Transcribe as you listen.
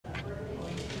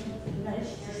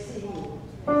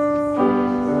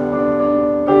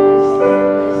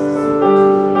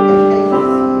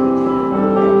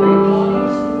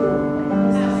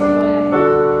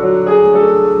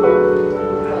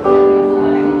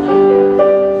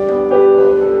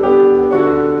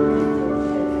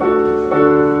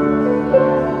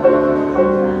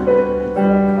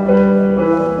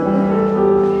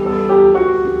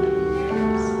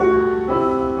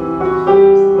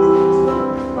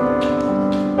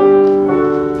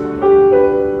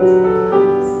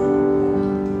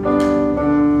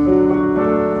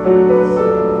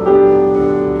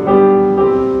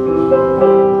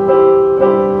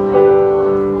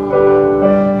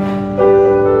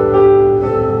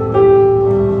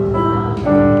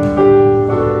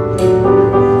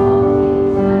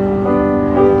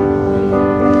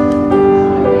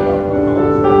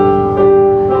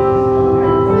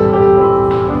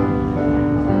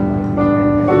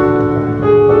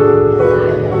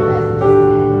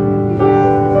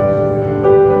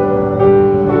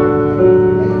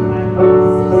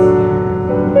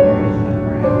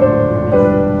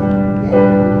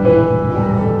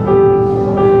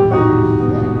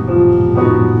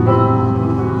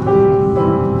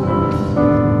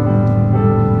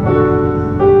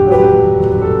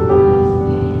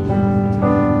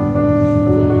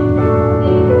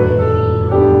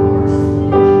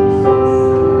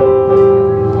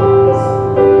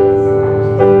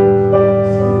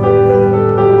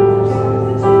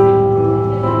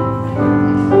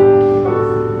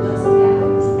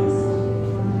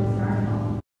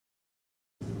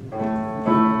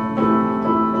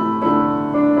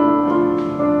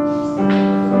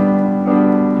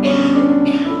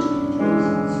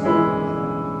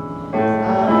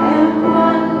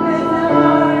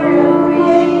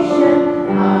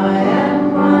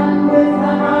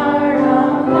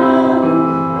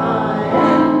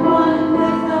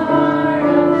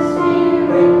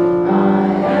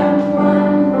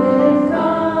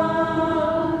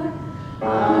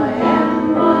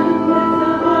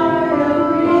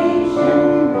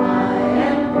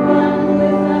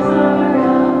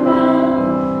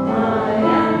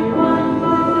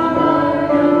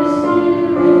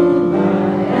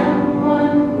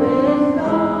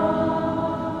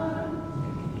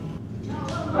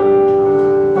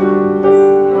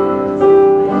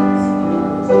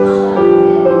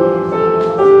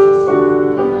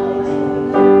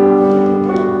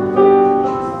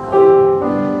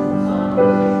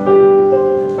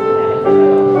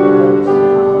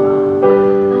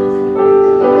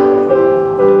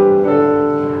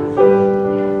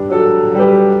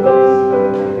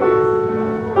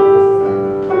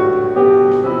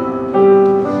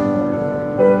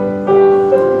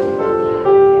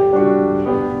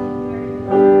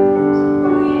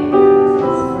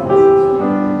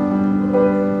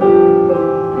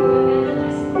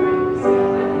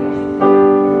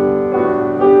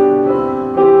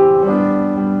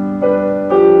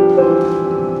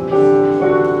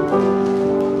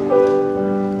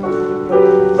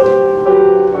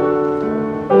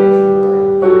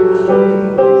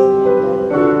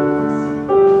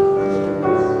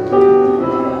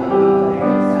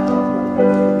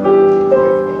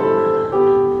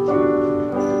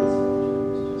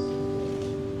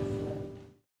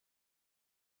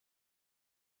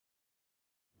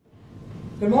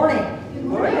Good morning. Good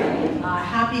morning.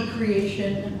 Happy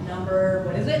creation number,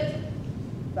 what is it?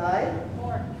 5?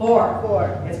 4.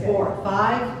 4. It's Okay. 4.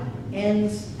 5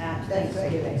 ends at That's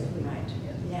Thanksgiving. right. Right.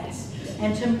 Yes.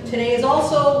 And today is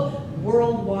also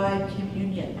Worldwide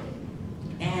Communion.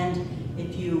 And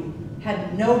if you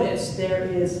hadn't noticed, there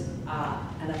is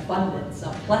an abundance, a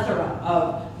plethora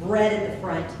of bread at the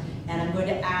front. And I'm going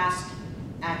to ask,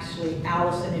 actually,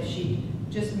 Allison, if she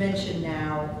just mentioned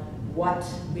now what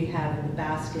we have in the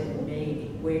basket and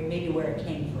maybe where it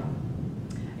came from.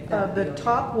 If that would be The okay.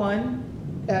 top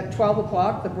one at 12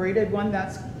 o'clock, the braided one,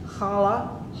 that's challah.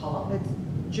 Challah. It's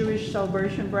Jewish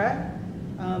celebration bread.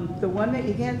 The one that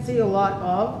you can't see a lot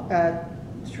of at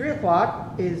 3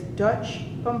 o'clock is Dutch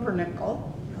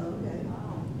pumpernickel.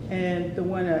 Okay. And the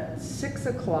one at 6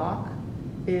 o'clock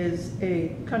is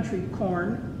a country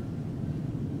corn.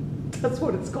 That's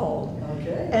what it's called.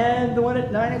 Okay. And the one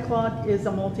at 9 o'clock is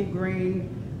a multi-grain,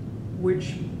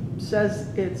 which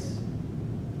says it's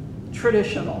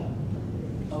traditional.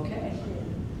 Okay.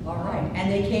 All right.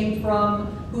 And they came from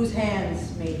whose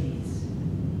hands made these?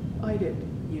 I did.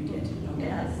 You did. Okay.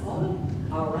 Yes.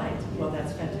 All right. Well,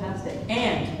 that's fantastic.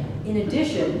 And in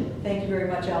addition, thank you very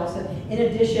much, Allison. In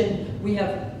addition, we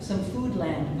have some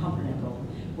Foodland pumpernickel,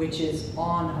 which is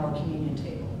on our communion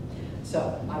table.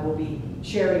 So I will be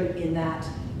sharing in that.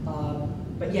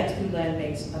 But yes, Foodland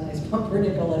makes a nice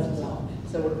pumpernickel as well.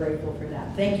 So we're grateful for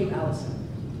that. Thank you, Allison.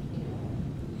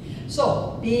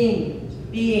 So being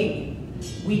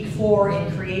week 4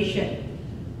 in creation,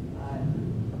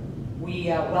 we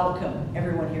welcome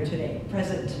everyone here today,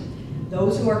 present,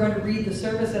 those who are going to read the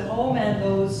service at home and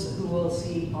those who will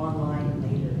see online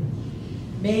later.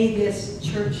 May this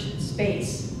church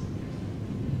space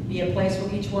be a place where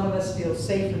each one of us feels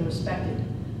safe and respected,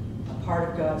 a part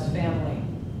of God's family.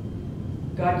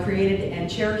 God created and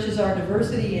cherishes our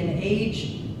diversity in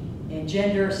age, in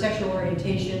gender, sexual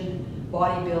orientation,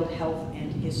 body build, health,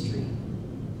 and history.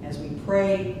 As we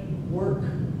pray, work,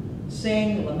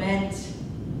 sing, lament,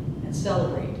 and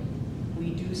celebrate, we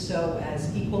do so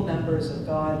as equal members of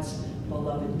God's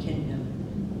beloved kingdom.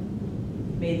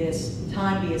 May this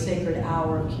time be a sacred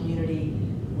hour of community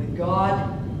with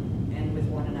God and with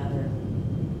one another.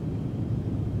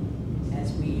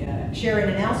 As we share in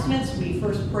announcements, we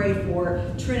first pray for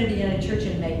Trinity United Church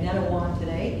in Magnetawan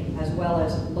today, as well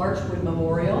as Larchwood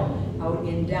Memorial out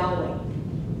in Dowling.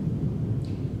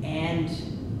 And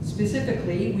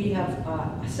specifically, we have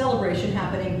a celebration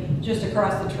happening just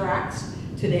across the tracks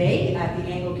today at the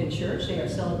Anglican Church. They are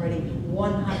celebrating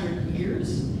 100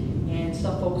 years, and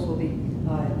some folks will be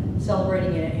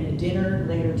celebrating in a dinner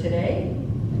later today.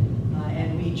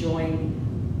 And we join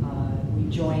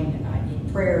in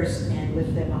prayers and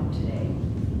lift them up today.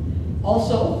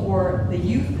 Also, for the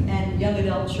youth and young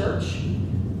adult church,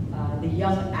 the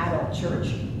young adult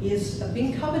church is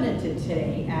being covenanted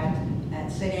today at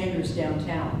St. Andrews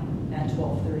downtown at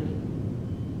 12:30.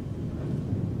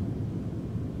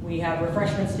 We have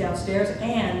refreshments downstairs,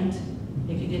 and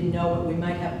if you didn't know it, we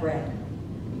might have bread.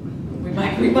 We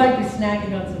might be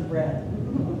snacking on some bread.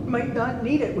 Might not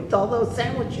need it with all those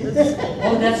sandwiches.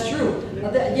 Oh, that's true.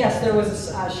 Yes, there was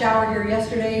a shower here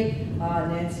yesterday.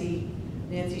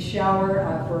 Nancy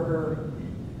shower for her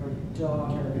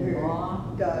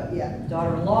daughter-in-law. Yeah.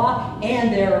 Daughter-in-law,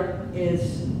 and there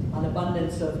is an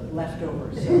abundance of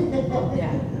leftovers. So,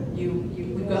 yeah,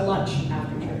 we've got lunch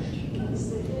after church.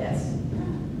 Yes.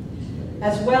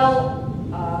 As well,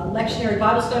 lectionary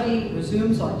Bible study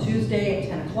resumes on Tuesday at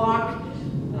 10 o'clock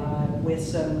with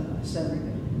some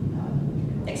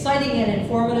exciting and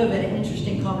informative and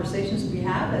interesting conversations we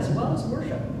have, as well as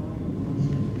worship.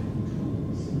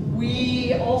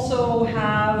 We also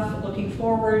have, looking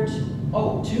forward,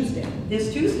 Tuesday.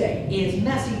 This Tuesday is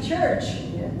Messy Church.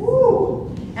 Yes.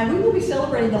 Woo! And we will be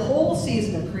celebrating the whole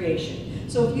season of creation.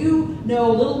 So if you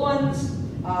know little ones,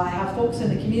 have folks in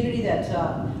the community that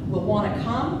will want to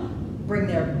come, bring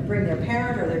their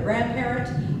parent or their grandparent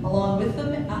along with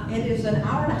them. It is an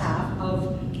hour and a half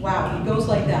of, wow, it goes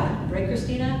like that. Right,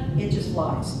 Christina? It just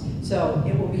flies. So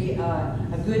it will be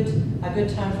a good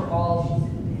time for all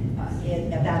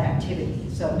at that activity.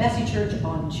 So Messy Church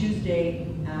on Tuesday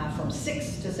from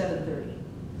 6 to 7:30.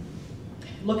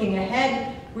 Looking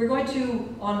ahead, we're going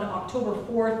to, on October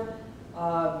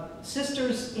 4th,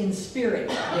 Sisters in Spirit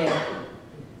Day.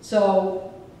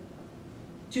 So,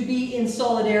 to be in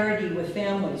solidarity with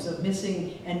families of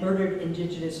missing and murdered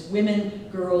Indigenous women,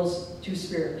 girls,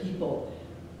 Two-Spirit people,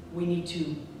 we need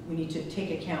to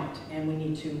take account and we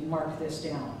need to mark this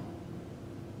down.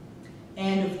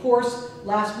 And of course,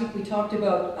 last week we talked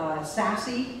about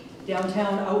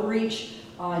downtown outreach,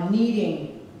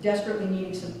 desperately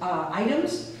needing some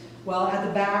items Well, at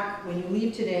the back, when you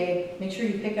leave today, make sure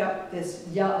you pick up this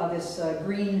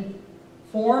green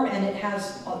form, and it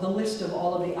has the list of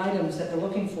all of the items that they're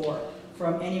looking for,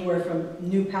 from anywhere from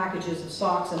new packages of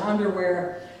socks and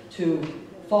underwear to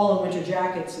fall and winter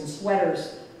jackets and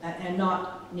sweaters, and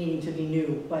not needing to be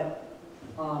new, but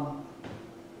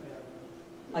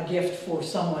a gift for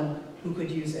someone who could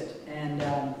use it, and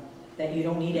that you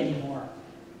don't need anymore.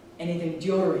 Anything,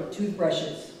 deodorant,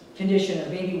 toothbrushes, conditioner,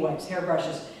 baby wipes,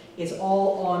 hairbrushes, it's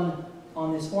all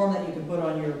on this form that you can put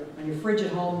on your fridge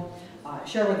at home,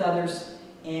 share with others,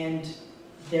 and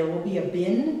there will be a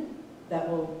bin that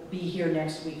will be here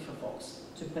next week for folks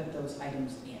to put those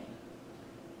items in.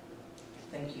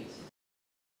 Thank you.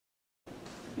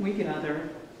 We gather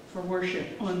for worship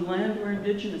on land where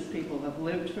Indigenous people have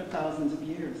lived for thousands of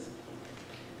years.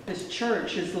 This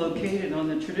church is located on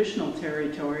the traditional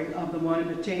territory of the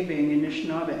Wanubatabing and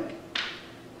Anishinaabe.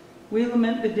 We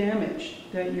lament the damage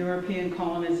that European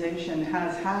colonization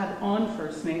has had on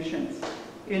First Nations,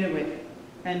 Inuit,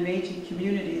 and Métis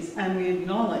communities, and we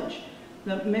acknowledge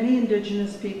that many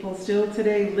Indigenous people still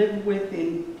today live with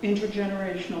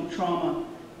intergenerational trauma,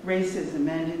 racism,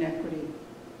 and inequity.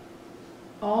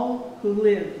 All who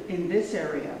live in this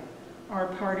area are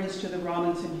parties to the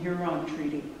Robinson-Huron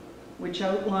Treaty, which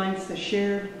outlines the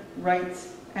shared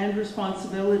rights and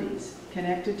responsibilities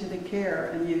connected to the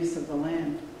care and use of the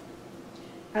land.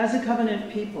 As a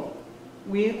covenant people,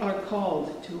 we are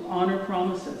called to honor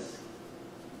promises.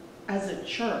 As a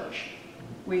church,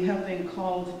 we have been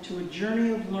called to a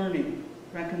journey of learning,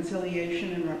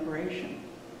 reconciliation, and reparation.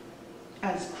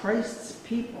 As Christ's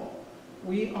people,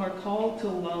 we are called to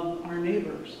love our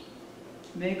neighbors.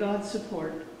 May God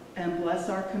support and bless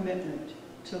our commitment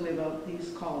to live out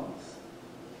these calls.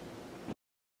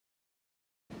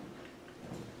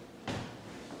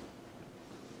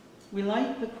 We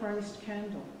light the Christ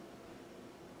candle.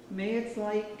 May its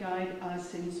light guide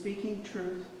us in speaking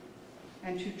truth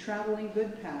and to traveling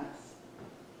good paths.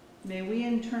 May we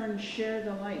in turn share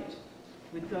the light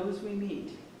with those we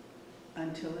meet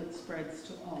until it spreads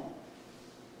to all.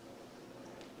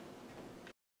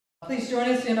 Please join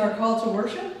us in our call to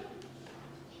worship.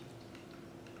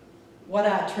 What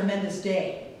a tremendous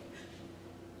day.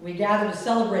 We gather to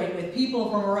celebrate with people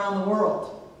from around the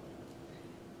world.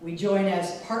 We join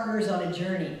as partners on a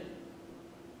journey.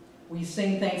 We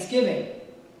sing thanksgiving.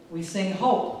 We sing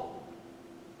hope.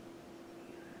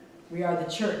 We are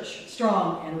the church,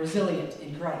 strong and resilient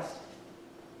in Christ.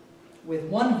 With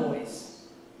one voice,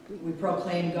 we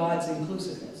proclaim God's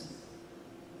inclusiveness.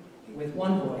 With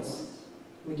one voice,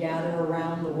 we gather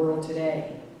around the world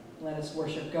today. Let us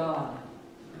worship God.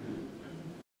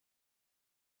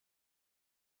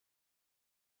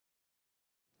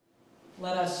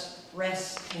 Let us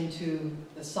rest into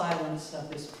the silence of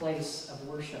this place of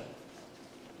worship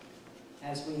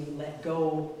as we let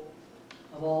go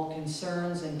of all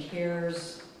concerns and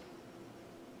cares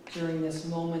during this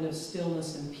moment of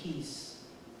stillness and peace.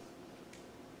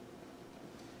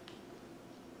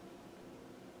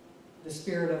 The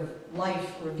Spirit of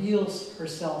life reveals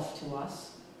herself to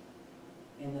us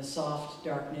in the soft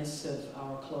darkness of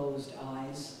our closed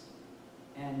eyes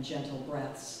and gentle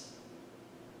breaths.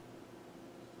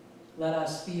 Let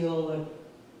us feel the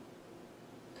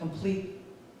complete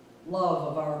love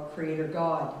of our Creator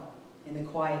God in the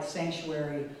quiet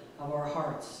sanctuary of our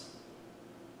hearts.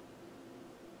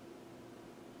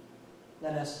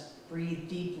 Let us breathe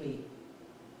deeply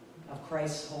of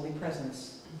Christ's holy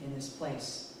presence in this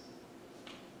place.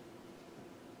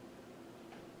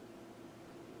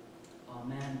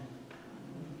 Amen.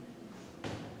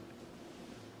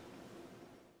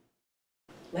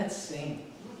 Let's sing.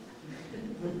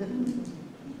 Let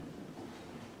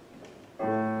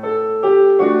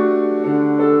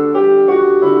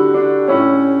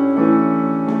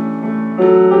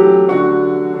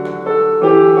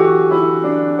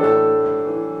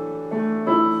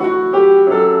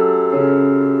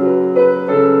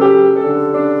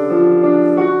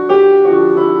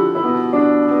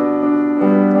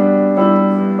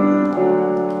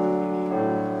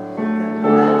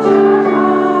your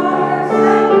hearts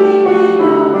and beating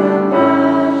of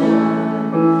compassion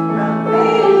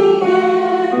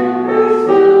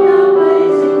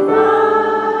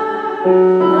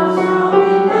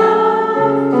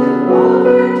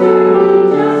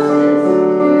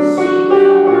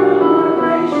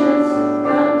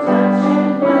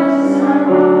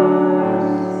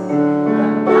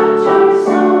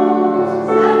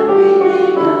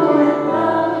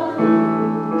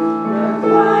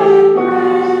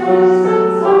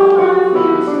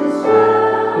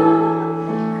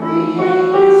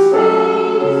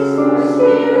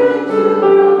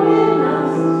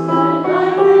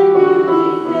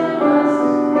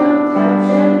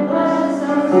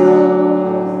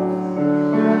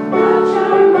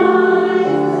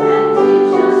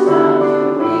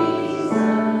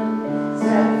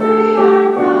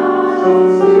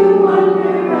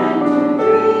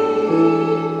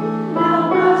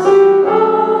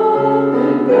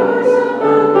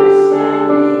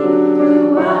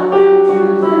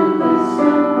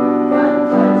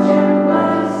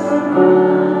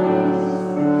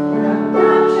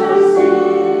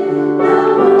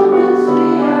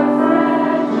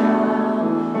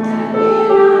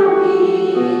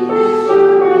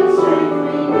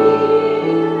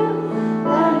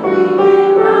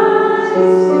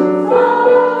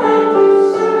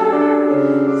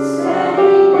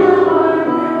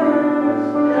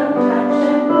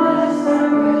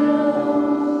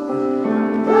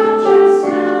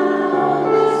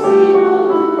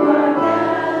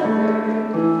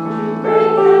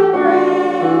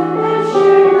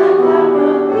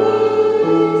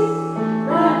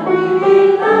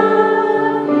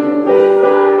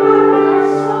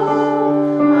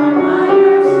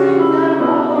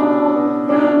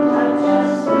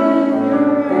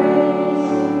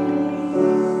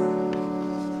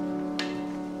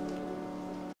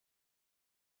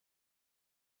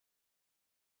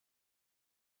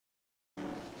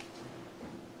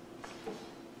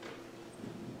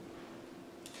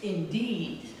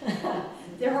Indeed.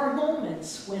 There are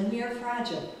moments when we are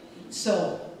fragile.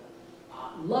 So,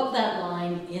 love that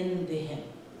line in the hymn.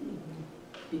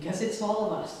 Because it's all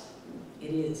of us.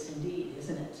 It is indeed,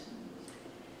 isn't it?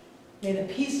 May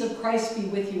the peace of Christ be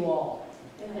with you all.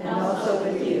 And also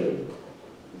with you.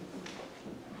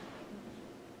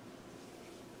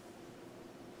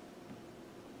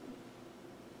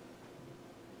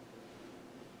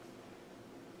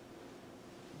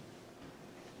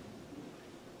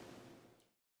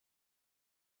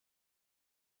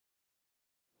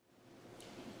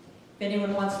 If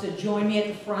anyone wants to join me at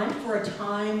the front for a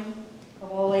time of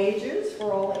all ages,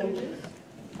 for all ages.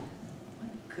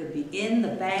 Could be in the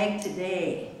bag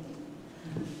today.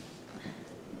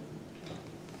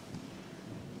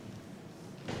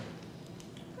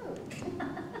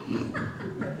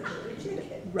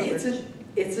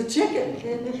 It's a chicken,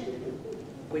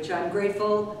 which I'm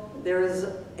grateful there is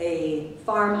a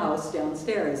farmhouse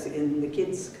downstairs in the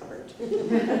kids' cupboard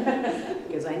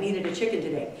because I needed a chicken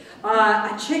today.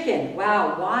 A chicken,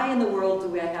 wow, why in the world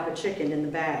do I have a chicken in the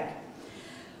bag?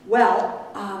 Well,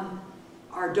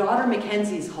 our daughter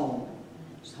Mackenzie's home.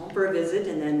 She's home for a visit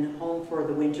and then home for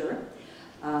the winter,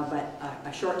 but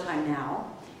a short time now.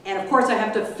 And of course I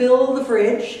have to fill the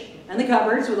fridge and the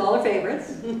cupboards with all her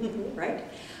favorites, right?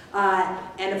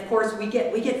 And of course we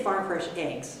get farm fresh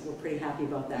eggs. We're pretty happy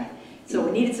about that. So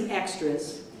we needed some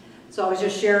extras. So I was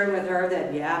just sharing with her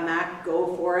that, yeah, Mac,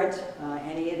 go for it.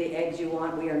 Any of the eggs you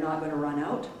want, we are not going to run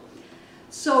out.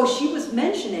 So she was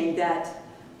mentioning that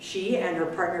she and her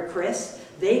partner Chris,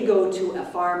 they go to a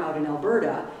farm out in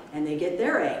Alberta and they get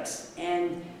their eggs.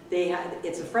 And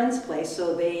it's a friend's place,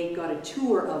 so they got a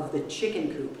tour of the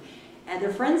chicken coop. And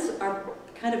their friends are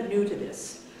kind of new to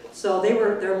this. So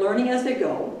they're learning as they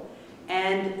go.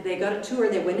 And they got a tour,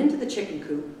 they went into the chicken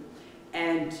coop,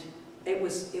 and it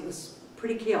was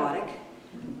pretty chaotic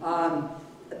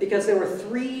because there were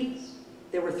three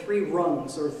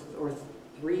rungs or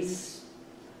three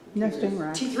nesting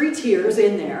racks. Three tiers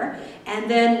in there, and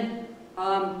then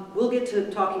we'll get to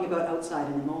talking about outside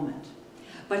in a moment.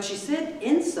 But she said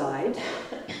inside,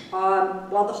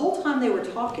 well, the whole time they were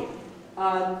talking,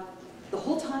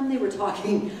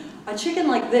 a chicken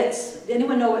like this. Does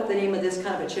anyone know what the name of this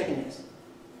kind of a chicken is?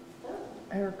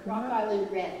 Rock Island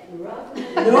Red. No.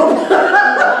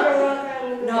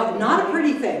 No, not a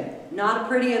pretty thing. Not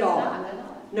pretty at all.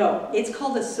 No, it's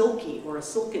called a silky or a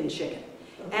silken chicken.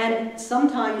 And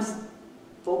sometimes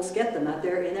folks get them out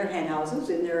there in their hen houses,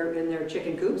 in their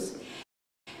chicken coops.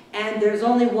 And there's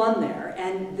only one there.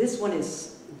 And this one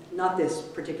is, not this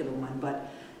particular one, but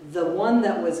the one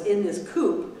that was in this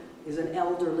coop is an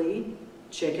elderly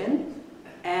chicken.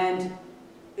 And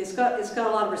it's got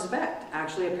a lot of respect,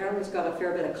 actually. Apparently it's got a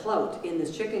fair bit of clout in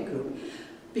this chicken coop.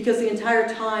 Because the entire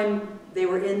time they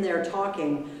were in there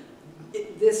talking,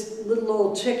 this little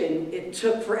old chicken, it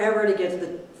took forever to get to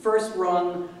the first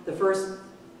rung, the first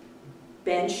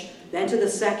bench, then to the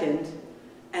second,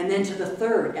 and then to the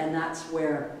third. And that's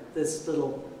where this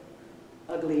little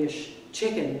uglyish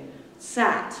chicken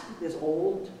sat, this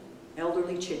old,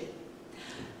 elderly chicken.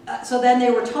 So then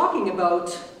they were talking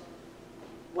about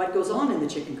what goes on in the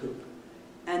chicken coop,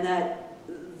 and that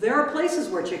there are places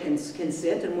where chickens can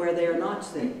sit and where they are not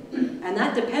sitting. And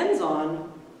that depends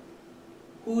on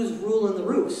who's ruling the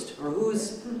roost, or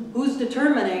who's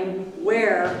determining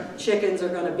where chickens are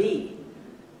going to be.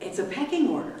 It's a pecking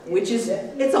order, which is,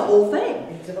 it's a whole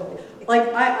thing. Like,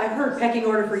 I've heard pecking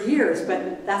order for years,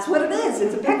 but that's what it is.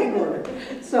 It's a pecking order.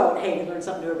 So, hey, you learn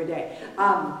something new every day.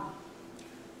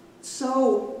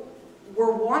 So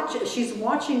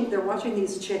they're watching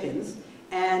these chickens,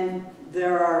 and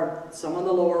there are some on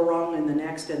the lower rung and the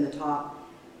next and the top.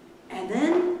 And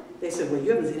then they said, well,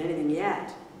 you haven't seen anything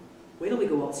yet. Wait till we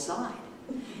go outside.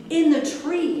 In the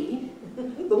tree,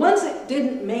 the ones that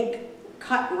didn't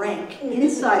cut rank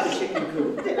inside the chicken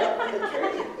coop,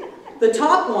 the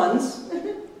top ones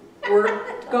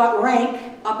got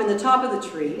rank up in the top of the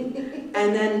tree,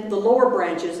 and then the lower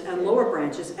branches, and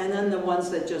then the ones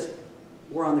that just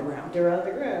were on the ground. They're on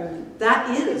the ground. That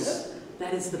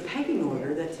is the pecking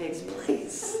order that takes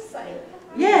place.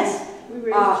 Yes. We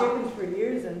raised chickens for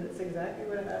years, and that's exactly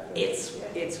what happened.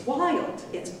 It's wild.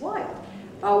 It's wild.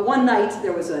 One night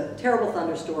there was a terrible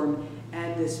thunderstorm,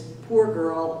 and this poor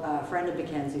girl, a friend of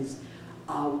Mackenzie's,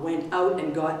 went out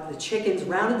and got the chickens,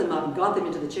 rounded them up, and got them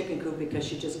into the chicken coop because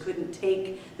she just couldn't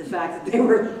take the fact that they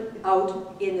were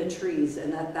out in the trees,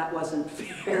 and that wasn't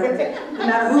fair, no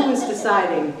matter who was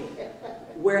deciding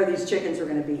where these chickens are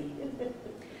going to be.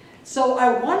 So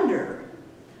I wonder,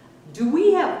 do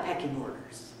we have pecking orders?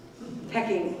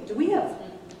 Do we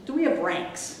have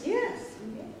ranks? Yes.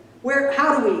 Where?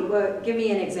 How do we? Give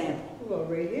me an example. Well,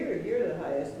 right here, you're the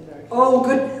highest in our. Oh,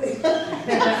 good.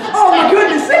 Oh, my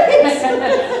goodness.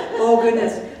 Oh,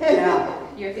 goodness. Yeah.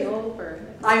 You're the old bird.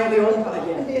 I am the old one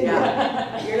again.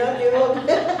 Yeah. You're not the old.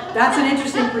 That's an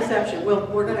interesting perception.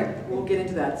 We'll get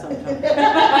into that sometime.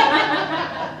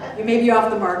 You may be off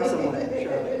the mark somewhat,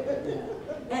 Charlotte.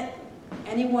 Yeah.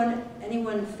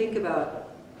 Anyone think about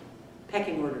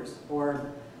pecking orders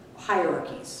or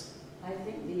hierarchies? I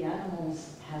think the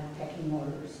animals have pecking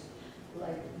orders.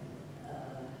 Like,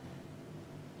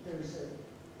 there's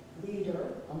a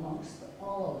leader amongst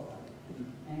all of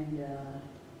them, and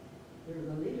they're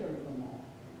the leader of them all.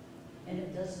 And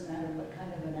it doesn't matter what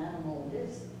kind of an animal it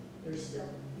is. There's still,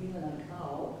 even a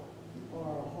cow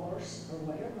or a horse or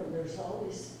whatever, there's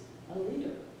always a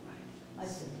leader, I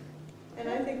think. And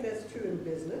I think that's true in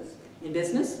business. In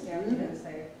business? Yeah, I was gonna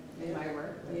say, in my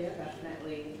work, Yeah.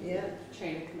 definitely Yeah.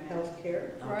 chain of command.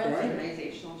 Healthcare, Okay.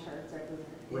 Organizational charts everywhere.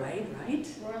 Right.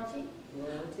 Royalty?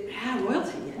 royalty. Yeah,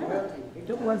 royalty, yeah. Royalty, big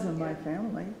It time. wasn't my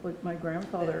family, but my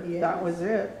grandfather, Yes. that was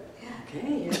it.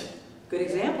 Okay, good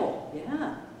example,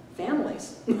 yeah.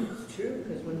 Families. It's true,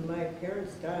 because when my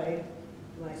parents died,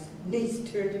 my niece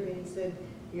turned to me and said,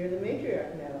 "You're the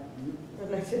matriarch now."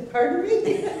 And I said, "Pardon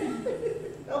me?"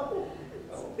 No.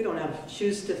 We don't have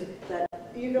shoes to that.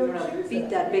 You We don't don't have choose feet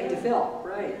that big to yeah. fill.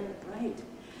 Right, right.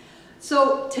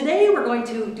 So today we're going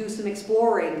to do some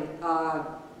exploring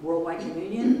worldwide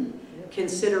communion,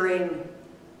 considering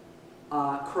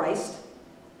Christ,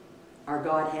 our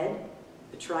Godhead,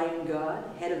 the triune God,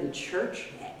 head of the church,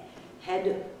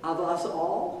 head of us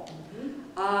all.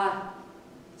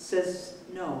 Says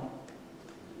no,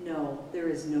 there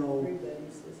is no. Everybody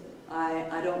says it.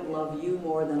 I don't love you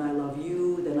more than I love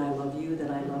you, than I love you, than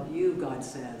I love you, God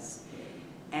says.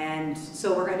 And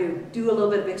so we're going to do a little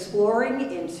bit of exploring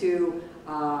into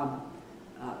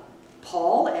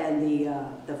Paul and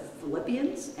the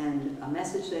Philippians and a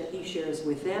message that he shares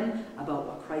with them about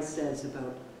what Christ says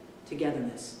about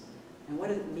togetherness. And what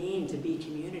does it mean to be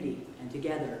community and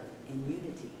together in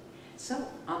unity? So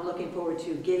I'm looking forward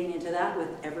to getting into that with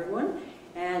everyone.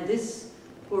 And this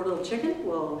poor little chicken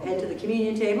will head to the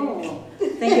communion table and we'll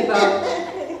think about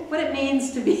what it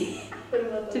means to be Put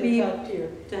them up on to the be top tier.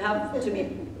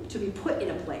 to be put in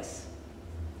a place.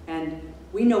 And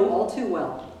we know all too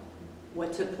well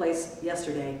what took place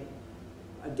yesterday,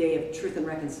 a day of truth and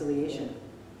reconciliation,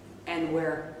 and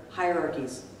where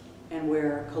hierarchies and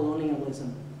where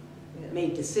colonialism Yeah.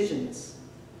 made decisions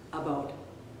about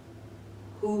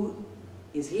who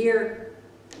is here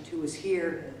and who is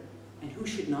here and who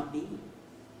should not be.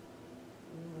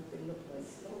 What they look like.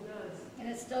 And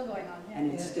it's still going on, yeah.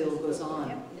 And it Yeah, still it's goes still on.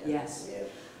 going on. Yes. Yeah.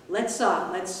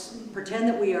 Let's pretend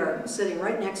that we are sitting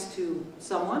right next to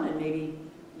someone, and maybe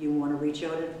you want to reach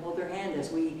out and hold their hand as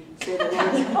we say the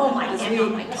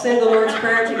Lord's, say the Lord's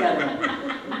Prayer together.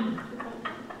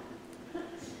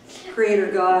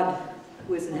 Creator God,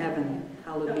 who is in heaven,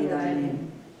 hallowed be thy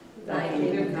name. Thy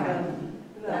kingdom come,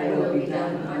 thy will be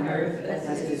done on earth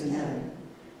as it is in heaven.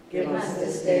 Give us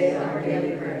this day our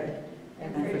daily bread,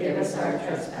 and forgive us our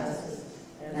trespasses,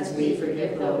 as we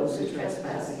forgive those who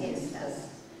trespass against us.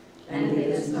 And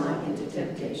lead us not into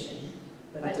temptation,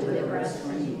 but deliver us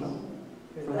from evil.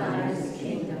 For thine is the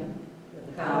kingdom,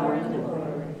 the power, and the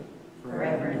glory,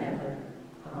 forever and ever.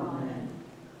 Amen.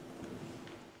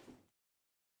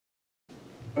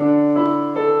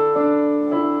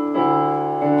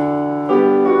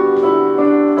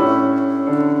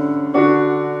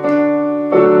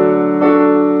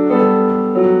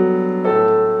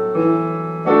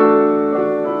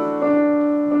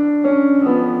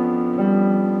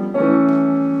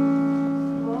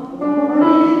 Born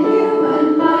in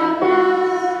human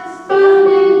likeness,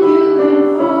 found in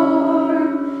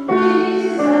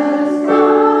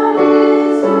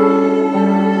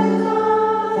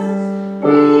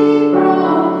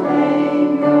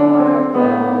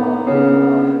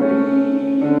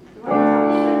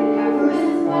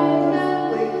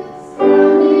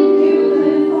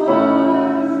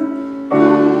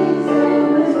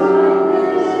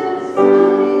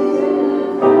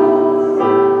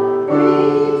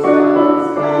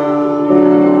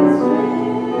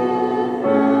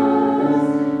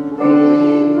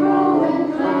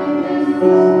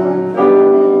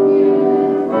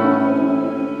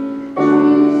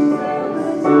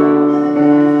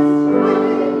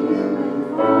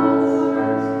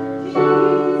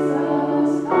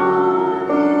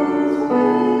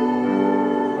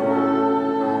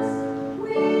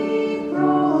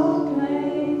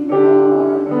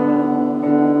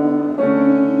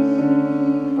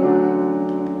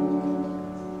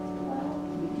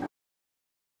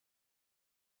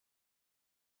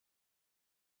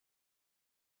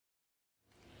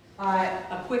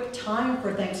A quick time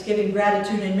for Thanksgiving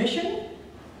gratitude and mission.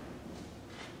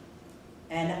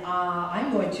 And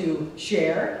I'm going to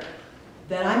share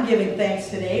that I'm giving thanks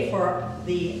today for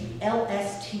the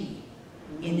LST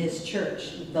in this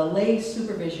church, the lay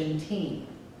supervision team.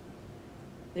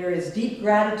 There is deep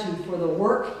gratitude for the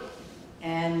work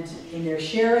and in their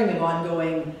sharing of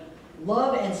ongoing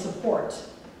love and support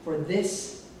for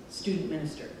this student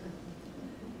minister.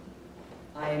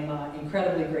 I am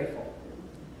incredibly grateful.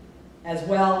 As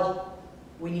well,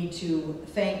 we need to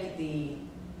thank the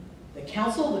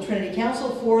council, the Trinity Council,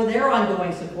 for their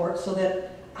ongoing support so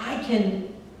that I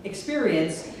can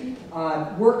experience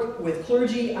work with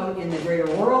clergy out in the greater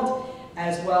world,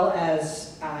 as well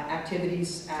as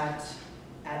activities at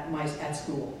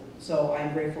school. So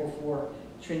I'm grateful for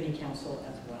Trinity Council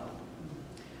as well,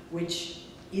 which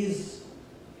is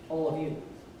all of you.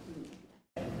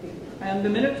 And the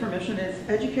minute for mission is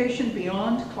education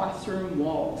beyond classroom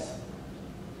walls.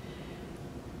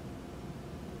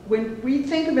 When we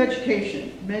think of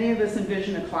education, many of us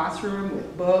envision a classroom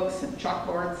with books and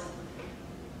chalkboards,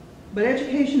 but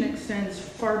education extends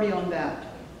far beyond that.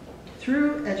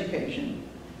 Through education,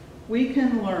 we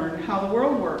can learn how the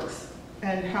world works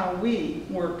and how we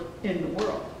work in the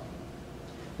world.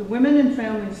 The Women and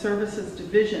Family Services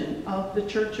Division of the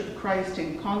Church of Christ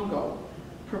in Congo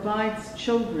provides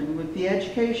children with the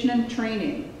education and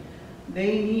training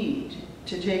they need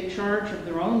to take charge of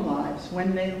their own lives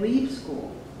when they leave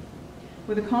school.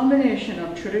 With a combination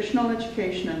of traditional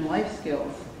education and life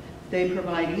skills, they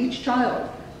provide each child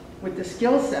with the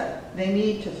skill set they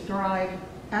need to thrive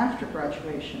after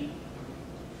graduation.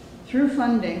 Through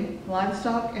funding,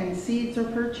 livestock and seeds are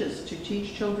purchased to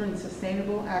teach children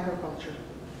sustainable agriculture.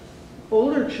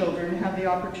 Older children have the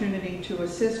opportunity to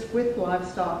assist with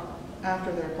livestock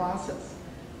after their classes.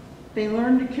 They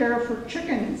learn to care for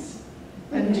chickens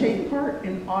and take part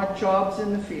in odd jobs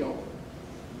in the field.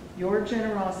 Your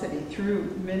generosity through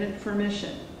Minute for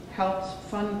Mission helps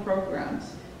fund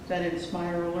programs that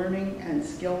inspire learning and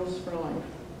skills for life.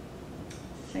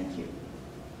 Thank you.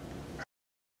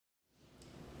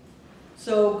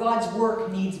 So God's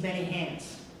work needs many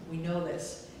hands. We know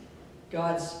this.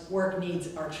 God's work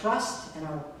needs our trust and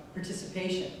our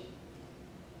participation.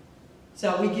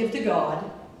 So we give to God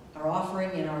our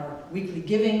offering in our weekly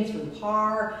giving through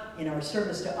PAR, in our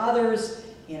service to others,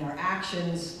 in our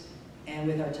actions, and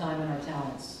with our time and our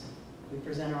talents. We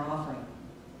present our offering.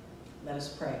 Let us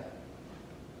pray.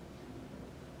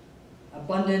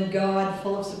 Abundant God,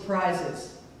 full of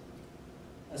surprises,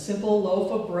 a simple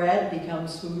loaf of bread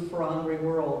becomes food for a hungry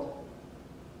world.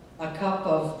 A cup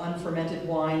of unfermented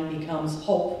wine becomes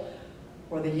hope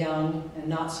for the young and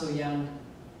not so young.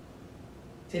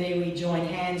 Today we join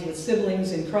hands with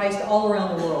siblings in Christ all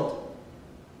around the world.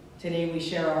 Today we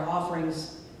share our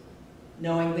offerings,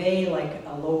 knowing they, like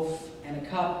a loaf and a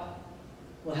cup,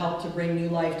 will help to bring new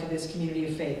life to this community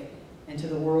of faith and to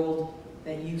the world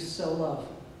that you so love.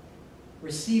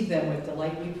 Receive them with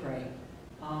delight, we pray.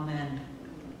 Amen.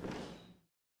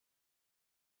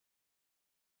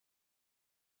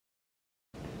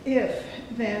 If,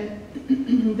 then,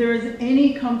 there is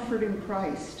any comfort in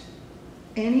Christ,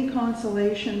 any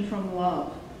consolation from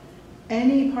love,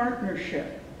 any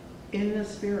partnership in the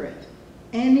Spirit,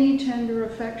 any tender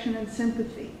affection and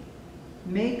sympathy,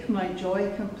 make my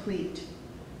joy complete.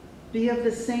 Be of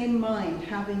the same mind,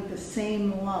 having the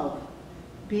same love,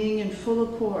 being in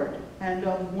full accord and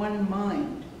of one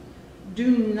mind.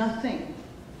 Do nothing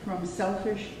from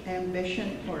selfish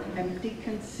ambition or empty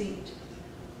conceit,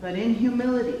 but in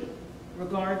humility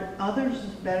regard others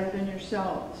as better than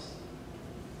yourselves.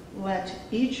 Let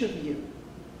each of you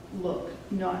look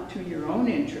not to your own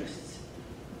interests,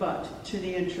 but to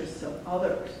the interests of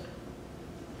others.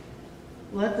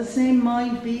 Let the same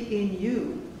mind be in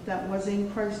you that was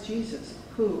in Christ Jesus,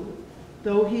 who,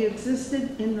 though he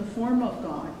existed in the form of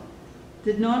God,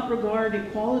 did not regard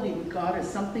equality with God as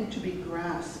something to be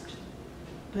grasped,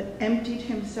 but emptied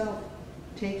himself,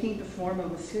 taking the form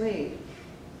of a slave,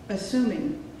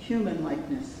 assuming human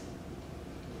likeness.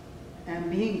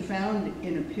 And being found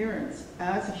in appearance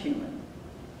as a human,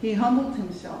 he humbled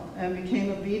himself and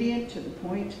became obedient to the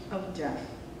point of death,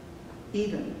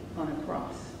 even on a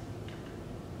cross.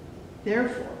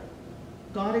 Therefore,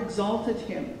 God exalted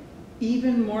him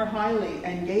even more highly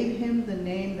and gave him the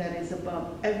name that is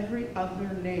above every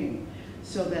other name,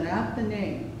 so that at the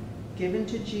name given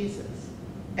to Jesus,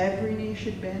 every knee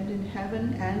should bend in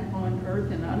heaven and on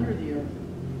earth and under the earth,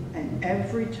 and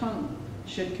every tongue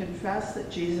should confess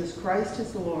that Jesus Christ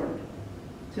is Lord,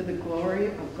 to the glory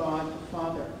of God the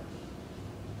Father.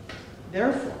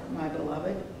 Therefore, my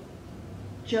beloved,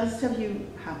 just as you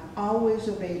have always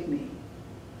obeyed me,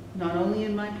 not only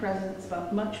in my presence,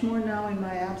 but much more now in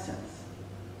my absence.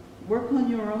 Work on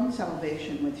your own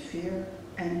salvation with fear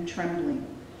and trembling,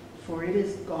 for it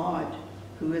is God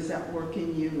who is at work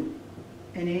in you,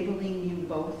 enabling you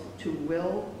both to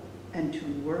will and to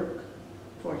work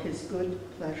for his good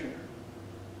pleasure.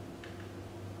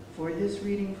 For this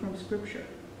reading from Scripture,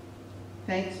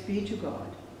 thanks be to God,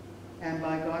 and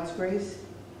by God's grace,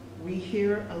 we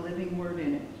hear a living word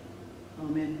in it.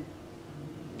 Amen.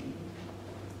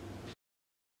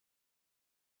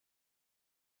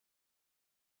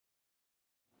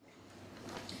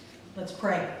 Let's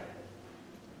pray.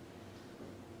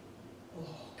 Oh,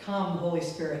 come, Holy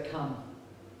Spirit, come.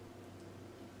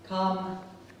 Come,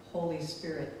 Holy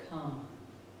Spirit, come.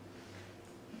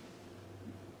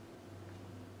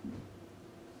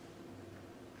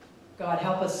 God,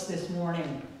 help us this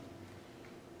morning,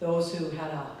 those who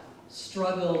had a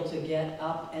struggle to get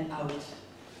up and out,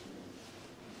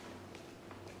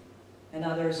 and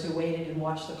others who waited and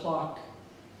watched the clock,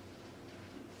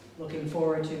 looking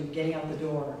forward to getting out the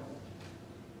door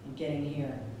and getting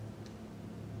here.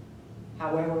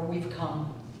 However we've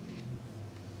come,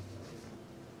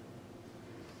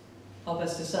 help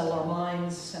us to settle our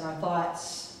minds and our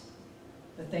thoughts,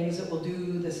 the things that we'll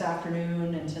do this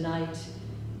afternoon and tonight,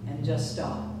 and just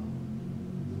stop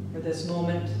for this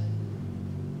moment.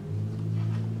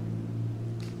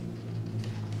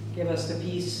 Give us the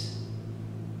peace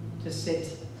to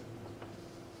sit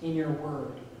in your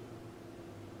word.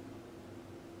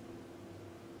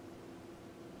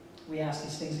 We ask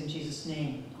these things in Jesus'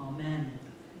 name. Amen.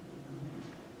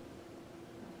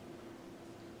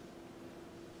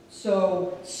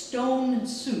 So, stone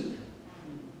soup.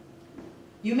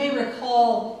 You may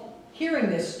recall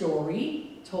hearing this story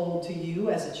told to you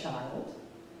as a child,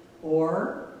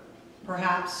 or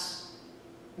perhaps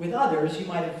with others you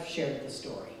might have shared the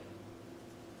story.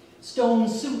 Stone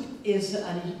soup is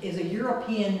a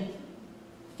European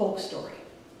folk story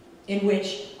in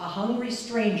which a hungry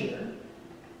stranger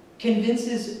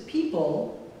convinces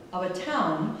people of a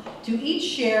town to each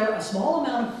share a small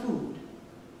amount of food,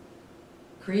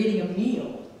 creating a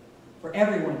meal for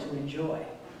everyone to enjoy.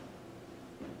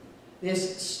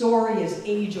 This story is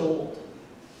age-old,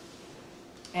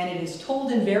 and it is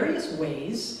told in various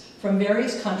ways from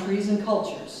various countries and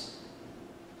cultures.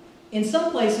 In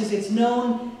some places it's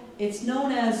known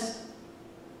as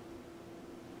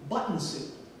button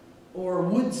soup, or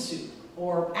wood soup,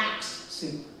 or axe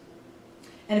soup.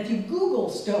 And if you Google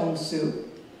stone soup,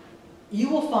 you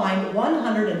will find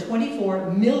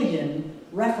 124 million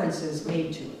references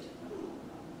made to it.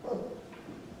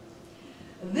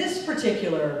 This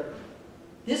particular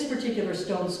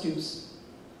stone soups,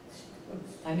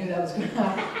 I knew that was going to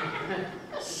happen.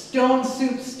 Stone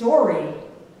soup story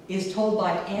is told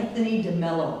by Anthony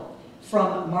DeMello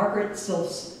from Margaret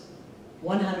Silf's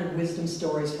 100 Wisdom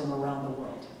Stories from Around the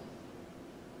World.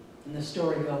 And the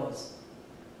story goes,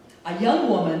 a young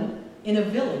woman in a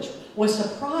village was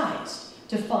surprised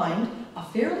to find a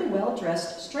fairly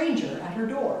well-dressed stranger at her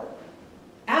door,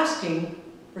 asking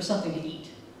for something to eat.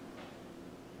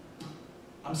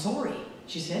 I'm sorry,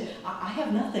 she said, I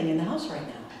have nothing in the house right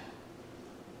now.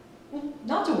 Well,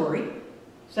 not to worry,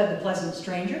 said the pleasant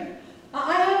stranger.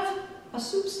 I have a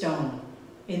soup stone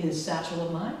in this satchel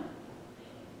of mine.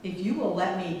 If you will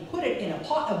let me put it in a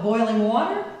pot of boiling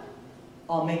water,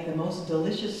 I'll make the most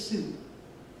delicious soup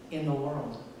in the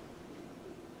world.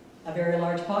 A very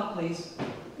large pot, please.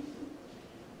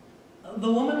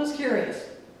 The woman was curious.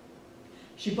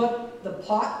 She put the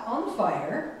pot on the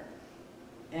fire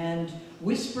and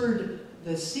whispered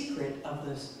the secret of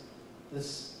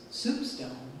this soup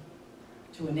stone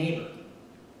to a neighbor.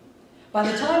 By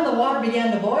the time the water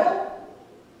began to boil,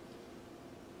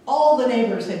 all the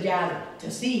neighbors had gathered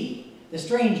to see the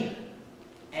stranger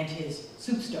and his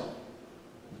soup stone.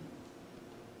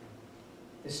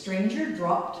 The stranger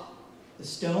dropped the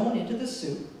stone into the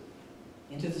soup,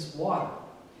 into this water,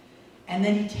 and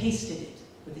then he tasted it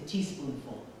with a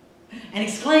teaspoonful and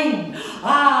exclaimed,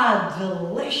 "Ah,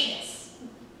 delicious!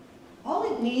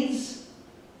 All it needs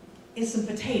is some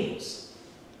potatoes."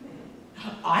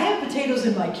 "I have potatoes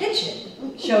in my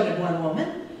kitchen," shouted one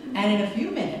woman, and in a few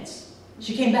minutes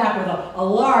she came back with a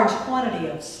large quantity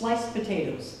of sliced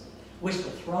potatoes, which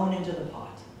were thrown into the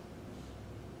pot.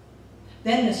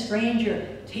 Then the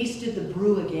stranger tasted the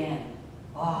brew again.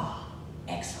 Ah,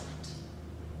 excellent.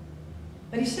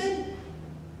 But he said,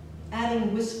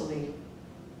 adding wistfully,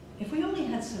 "If we only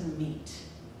had some meat,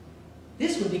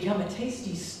 this would become a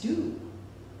tasty stew."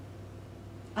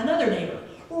 Another neighbor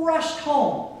rushed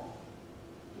home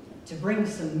to bring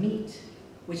some meat,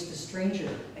 which the stranger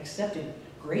accepted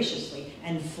graciously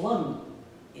and flung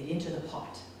it into the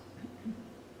pot.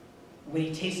 When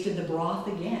he tasted the broth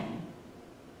again,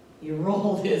 he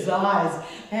rolled his eyes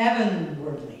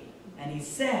heavenwardly, and he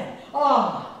said,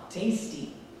 "Ah,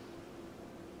 tasty.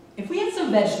 If we had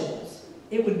some vegetables,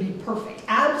 it would be perfect,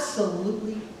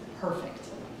 absolutely perfect."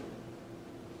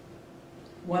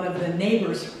 One of the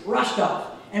neighbors rushed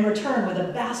off and returned with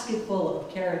a basket full of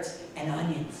carrots and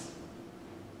onions.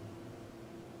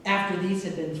 After these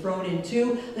had been thrown in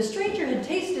too, the stranger had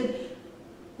tasted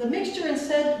the mixture and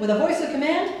said, with a voice of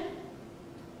command,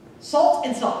 "Salt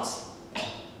and sauce."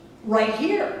 "Right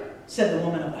here," said the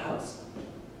woman of the house,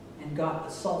 and got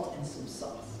the salt and some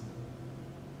sauce.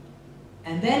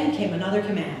 And then came another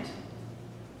command,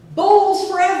 "Bowls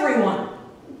for everyone."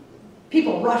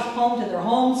 People rushed home to their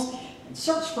homes and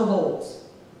searched for bowls.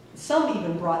 Some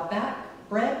even brought back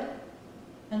bread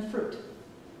and fruit.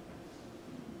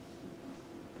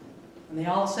 And they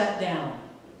all sat down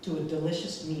to a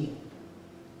delicious meal,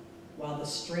 while the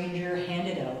stranger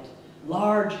handed out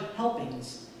large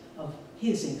helpings of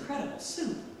his incredible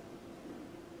soup.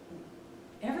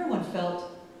 Everyone felt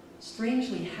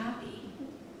strangely happy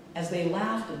as they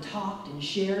laughed and talked and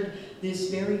shared this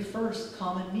very first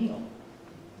common meal.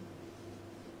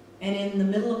 And in the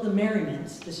middle of the merriment,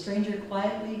 the stranger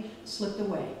quietly slipped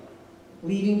away,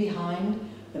 leaving behind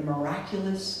the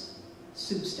miraculous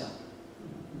soup stone,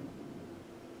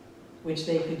 which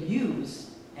they could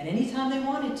use at any time they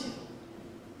wanted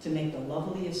to make the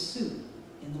loveliest soup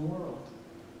in the world.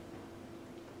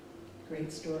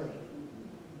 Great story.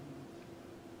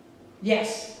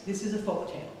 Yes, this is a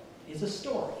folk tale. It's a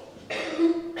story.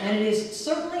 And it is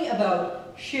certainly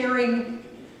about sharing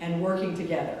and working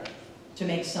together to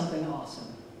make something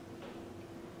awesome.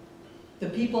 The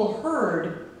people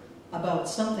heard about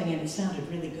something and it sounded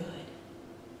really good.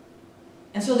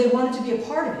 And so they wanted to be a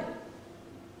part of it.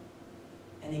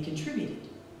 And they contributed.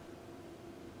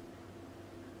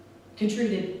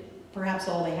 Contributed perhaps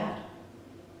all they had,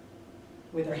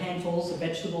 with their handfuls of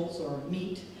vegetables or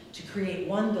meat, to create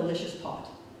one delicious pot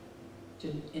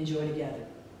to enjoy together.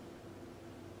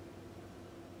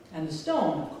 And the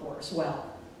stone, of course, well,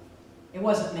 it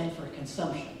wasn't meant for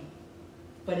consumption,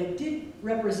 but it did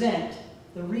represent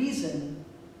the reason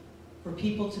for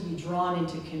people to be drawn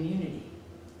into community.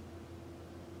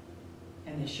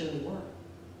 And they surely were.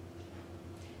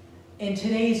 In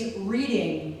today's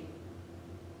reading,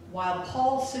 while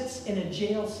Paul sits in a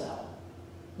jail cell,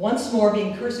 once more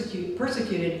being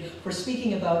persecuted for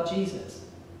speaking about Jesus,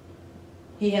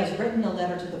 he has written a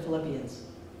letter to the Philippians,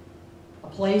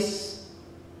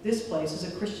 this place is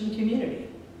a Christian community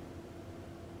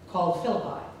called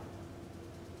Philippi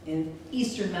in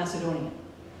Eastern Macedonia.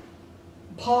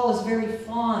 Paul is very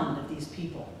fond of these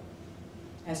people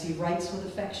as he writes with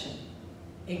affection,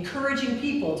 encouraging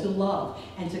people to love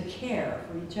and to care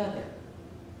for each other.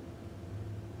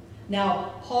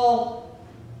 Now, Paul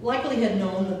likely had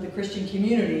known that the Christian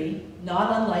community,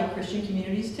 not unlike Christian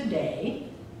communities today,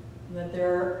 that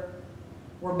there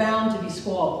were bound to be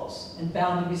squabbles, and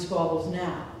bound to be squabbles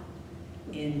now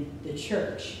in the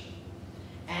church.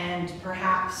 And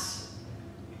perhaps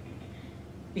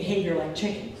behavior like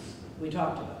chickens, we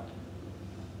talked about.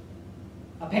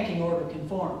 A pecking order can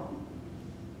form.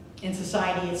 In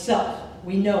society itself,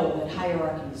 we know that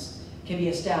hierarchies can be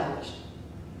established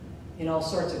in all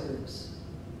sorts of groups.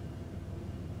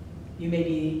 You may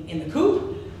be in the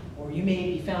coop, or you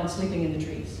may be found sleeping in the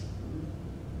trees.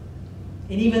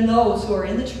 And even those who are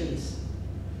in the trees,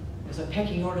 there's a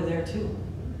pecking order there too.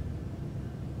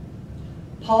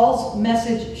 Paul's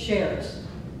message shares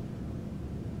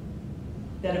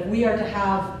that if we are to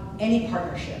have any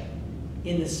partnership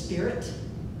in the Spirit,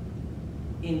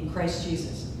 in Christ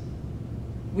Jesus,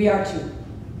 we are to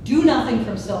do nothing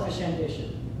from selfish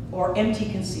ambition or empty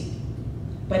conceit,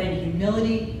 but in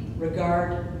humility,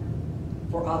 regard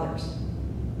for others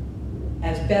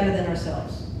as better than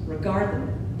ourselves. Regard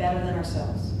them better than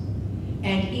ourselves.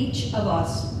 And each of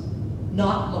us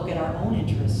not look at our own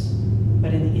interests,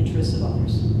 but in the interests of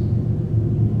others.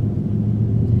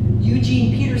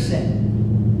 Eugene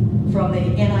Peterson, from the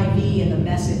NIV and the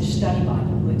Message Study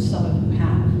Bible, which some of you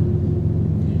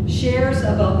have, shares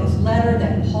about this letter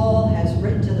that Paul has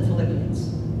written to the Philippians.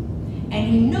 And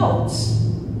he notes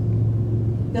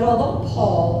that although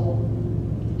Paul,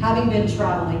 having been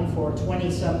traveling for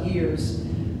 20-some years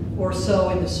or so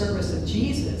in the service of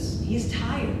Jesus, he's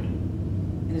tired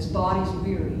and his body's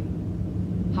weary.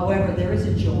 However, there is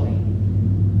a joy.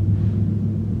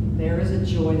 There is a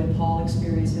joy that Paul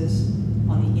experiences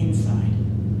on the inside.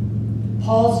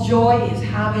 Paul's joy is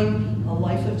having a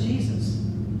life of Jesus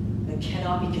that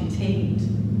cannot be contained.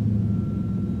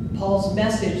 Paul's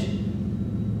message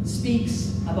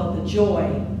speaks about the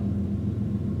joy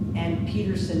And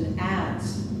Peterson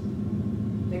adds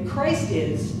that Christ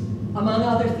is, among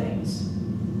other things,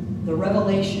 the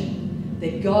revelation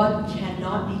that God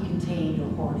cannot be contained or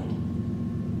hoarded.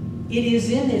 It is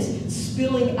in this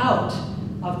spilling out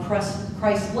of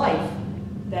Christ's life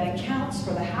that accounts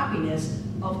for the happiness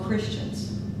of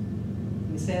Christians.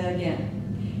 Let me say that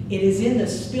again. It is in the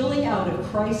spilling out of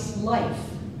Christ's life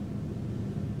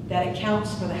that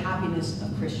accounts for the happiness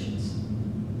of Christians.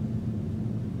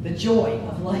 The joy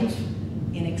of life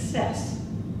in excess,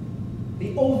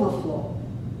 the overflow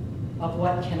of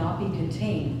what cannot be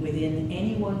contained within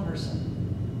any one person.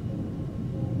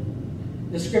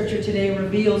 The scripture today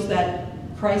reveals that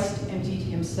Christ emptied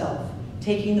himself,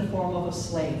 taking the form of a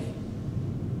slave,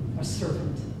 a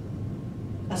servant.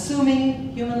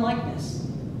 Assuming human likeness,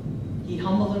 he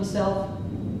humbled himself,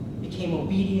 became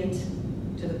obedient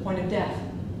to the point of death,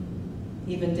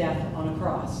 even death on a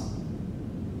cross.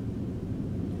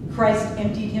 Christ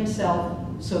emptied himself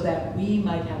so that we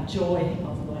might have joy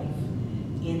of life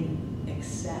in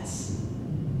excess.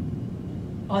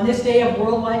 On this day of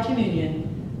worldwide communion,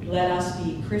 let us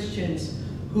be Christians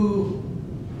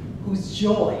whose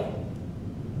joy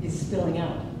is spilling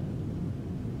out,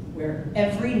 where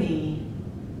every knee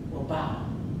will bow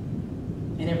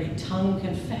and every tongue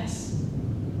confess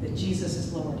that Jesus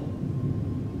is Lord.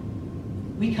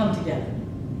 We come together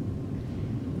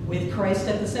with Christ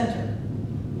at the center,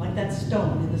 like that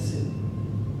stone in the soup,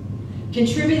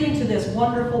 contributing to this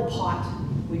wonderful pot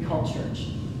we call church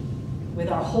with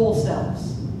our whole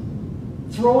selves,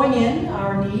 throwing in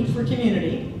our need for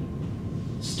community,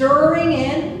 stirring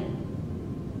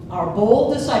in our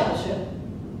bold discipleship,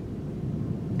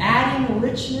 adding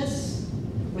richness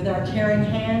with our caring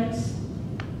hands,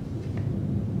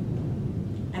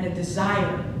 and a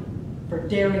desire for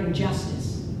daring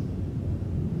justice,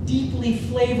 deeply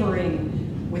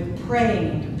flavoring with praying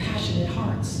and compassionate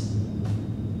hearts.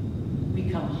 We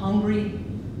come hungry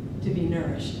to be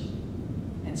nourished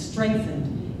and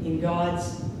strengthened in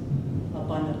God's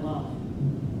abundant love.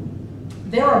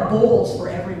 There are bowls for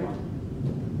everyone.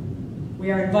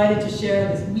 We are invited to share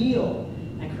this meal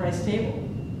at Christ's table.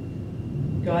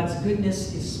 God's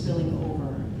goodness is spilling over.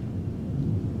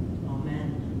 Amen.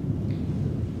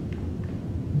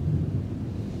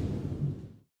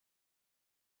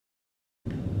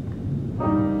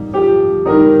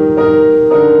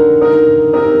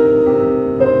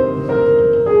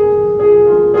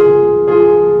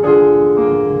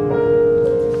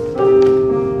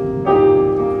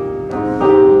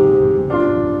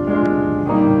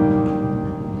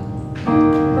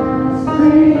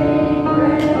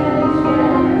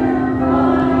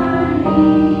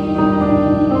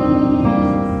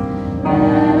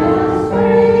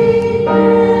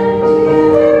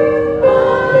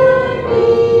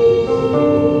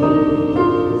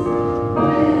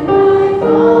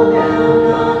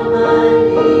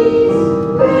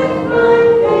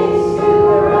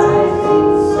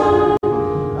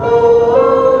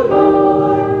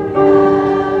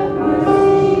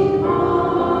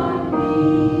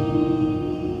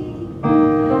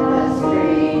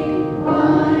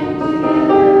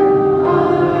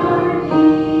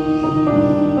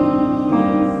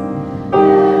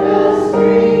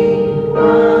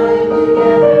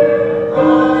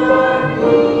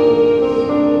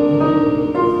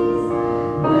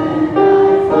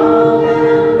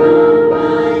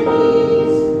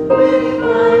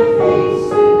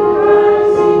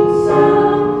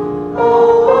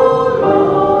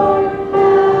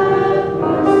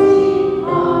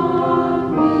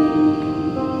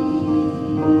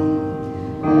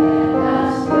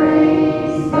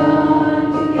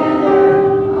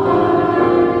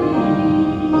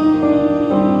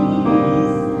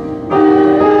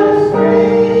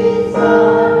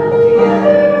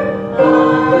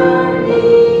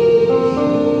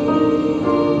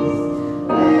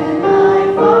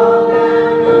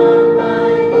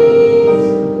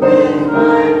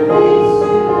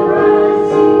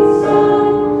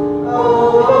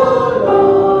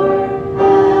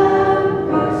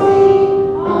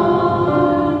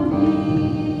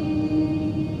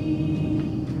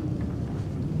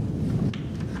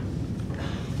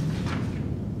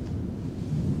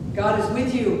 God is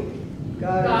with you.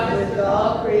 God is with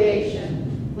all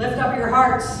creation. Lift up your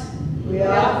hearts. We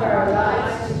offer our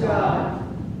lives to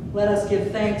God. Let us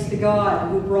give thanks to God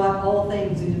who brought all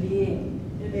things into being.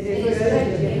 It is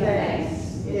good to give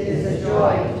thanks. It is a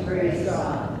joy to praise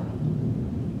God.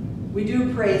 We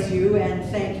do praise you and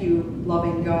thank you,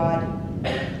 loving God.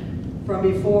 From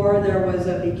before there was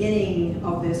a beginning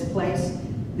of this place,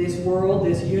 this world,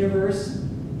 this universe,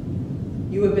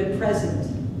 you have been present,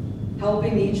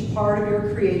 helping each part of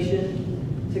your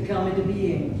creation to come into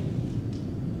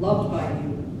being, loved by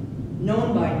you,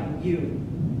 known by you,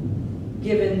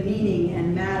 given meaning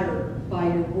and matter by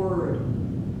your word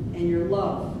and your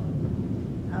love.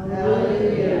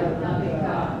 Hallelujah, loving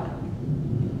God.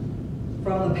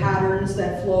 From the patterns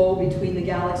that flow between the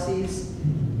galaxies,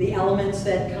 the elements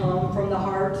that come from the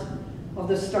heart of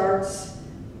the stars,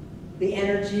 the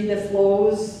energy that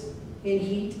flows in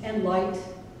heat and light,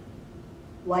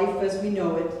 life as we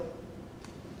know it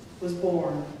was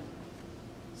born.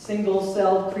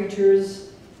 Single-celled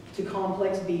creatures to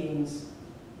complex beings,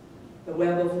 the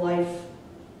web of life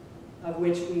of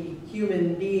which we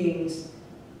human beings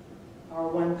are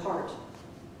one part.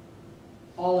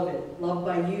 All of it loved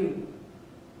by you.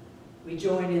 We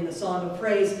join in the song of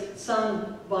praise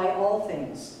sung by all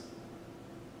things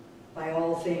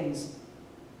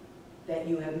that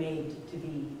you have made to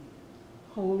be.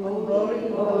 Holy, Holy,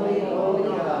 holy, holy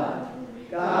God,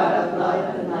 God of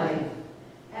life and life.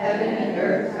 Heaven and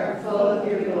earth are full of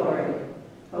your glory.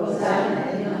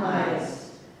 Hosanna in the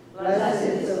highest. Blessed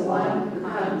is the one who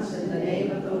comes in the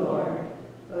name of the Lord.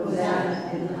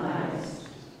 Hosanna in the highest.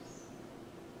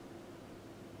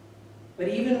 But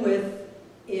even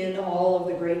within all of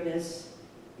the greatness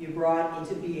you brought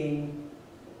into being,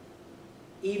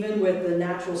 even with the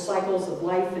natural cycles of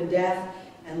life and death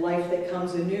and life that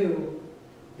comes anew,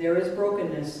 there is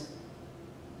brokenness.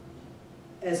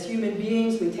 As human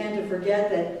beings, we tend to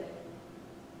forget that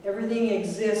everything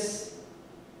exists,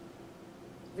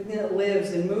 everything that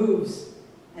lives and moves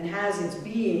and has its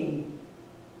being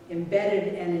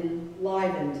embedded and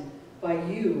enlivened by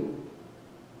you,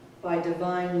 by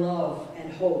divine love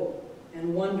and hope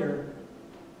and wonder.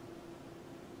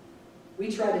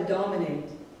 We try to dominate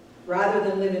rather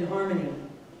than live in harmony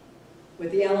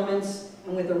with the elements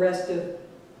and with the rest of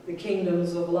the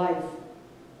kingdoms of life,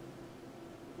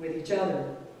 with each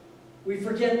other. We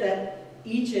forget that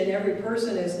each and every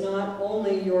person is not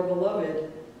only your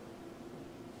beloved,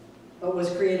 but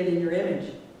was created in your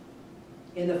image,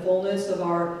 in the fullness of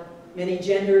our many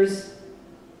genders,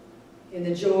 in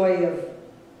the joy of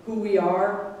who we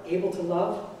are able to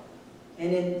love,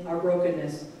 and in our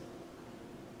brokenness.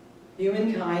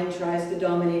 Humankind tries to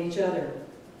dominate each other,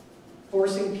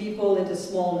 forcing people into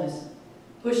smallness,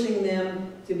 pushing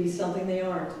them to be something they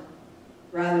aren't,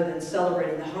 rather than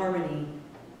celebrating the harmony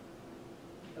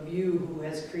of you who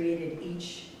has created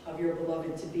each of your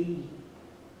beloved to be.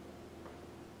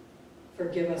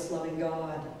 Forgive us, loving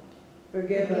God.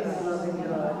 Forgive us, loving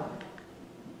God.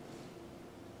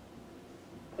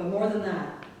 But more than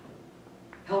that,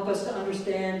 help us to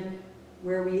understand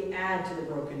where we add to the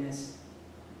brokenness,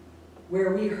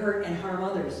 where we hurt and harm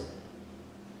others,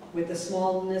 with the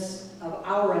smallness of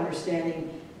our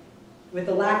understanding, with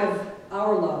the lack of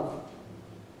our love.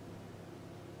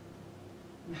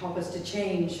 And help us to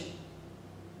change,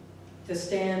 to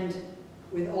stand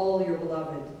with all your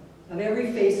beloved, of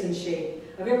every face and shape,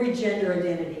 of every gender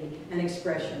identity and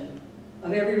expression,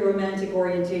 of every romantic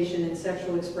orientation and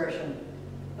sexual expression,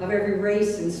 of every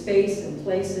race and space and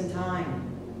place and time.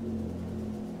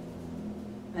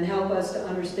 And help us to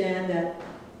understand that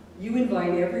you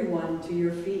invite everyone to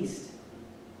your feast,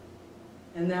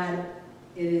 and that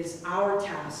it is our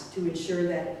task to ensure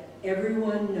that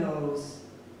everyone knows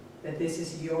that this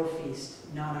is your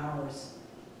feast, not ours.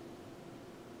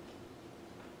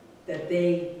 That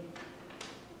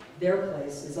their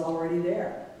place is already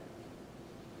there,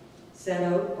 set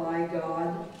out by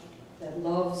God, that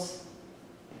loves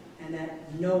and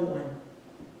that no one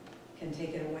can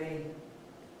take it away.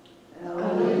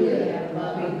 Hallelujah,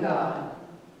 loving God.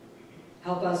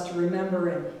 Help us to remember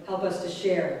and help us to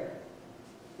share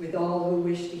with all who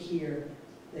wish to hear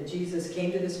that Jesus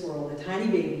came to this world, a tiny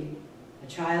baby, a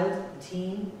child, a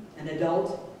teen, an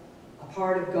adult, a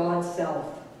part of God's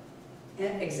self,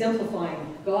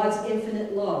 exemplifying God's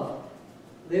infinite love,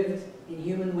 lived in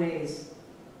human ways.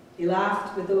 He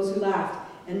laughed with those who laughed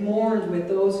and mourned with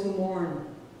those who mourned.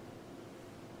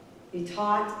 He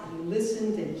taught and he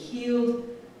listened and healed,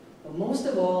 but most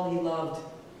of all, he loved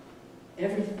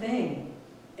everything,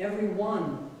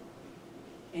 everyone.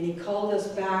 And he called us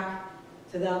back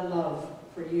to that love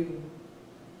for you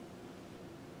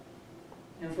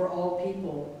and for all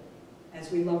people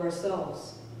as we love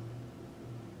ourselves.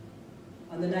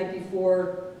 On the night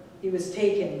before he was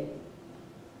taken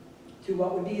to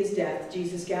what would be his death,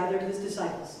 Jesus gathered his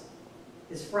disciples,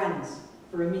 his friends,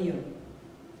 for a meal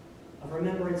of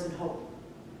remembrance and hope.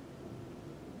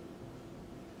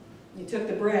 He took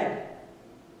the bread,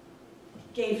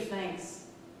 gave thanks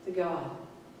to God,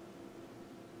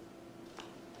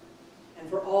 and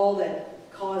for all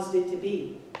that caused it to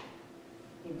be,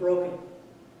 he broke it,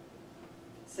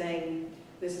 saying,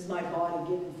 This is my body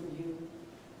given for you.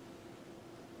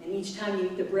 And each time you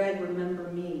eat the bread,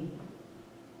 remember me.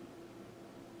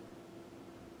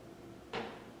 And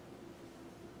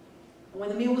when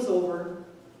the meal was over,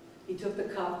 he took the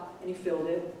cup and he filled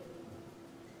it.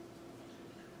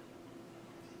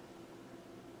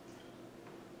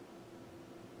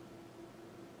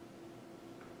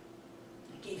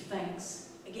 He gave thanks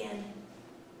again.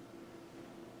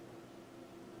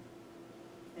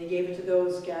 And he gave it to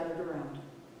those gathered around,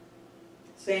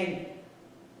 saying,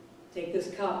 "Take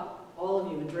this cup, all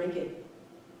of you, and drink it.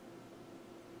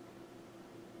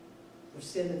 For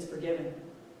sin that's forgiven.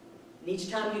 And each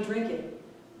time you drink it,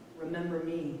 remember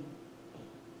me."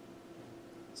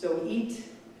 So we eat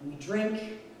and we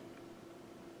drink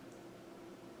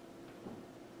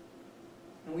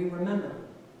and we remember.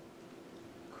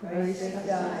 Christ has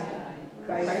died.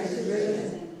 Christ is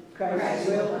risen. Christ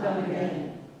will come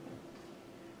again.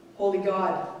 Holy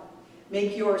God,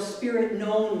 make your spirit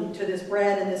known to this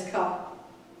bread and this cup,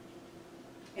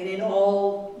 and in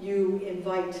all you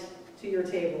invite to your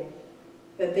table,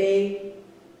 that they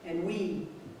and we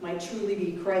might truly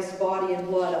be Christ's body and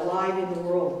blood alive in the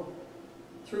world,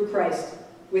 through Christ,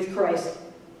 with Christ,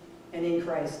 and in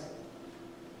Christ.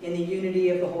 In the unity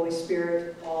of the Holy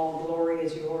Spirit, all glory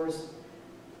is yours,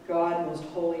 God, most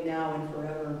holy now and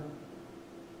forever.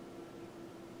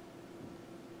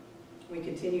 We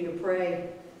continue to pray.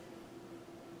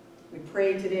 We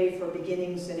pray today for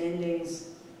beginnings and endings,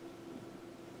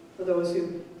 for those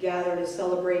who gather to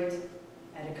celebrate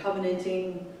at a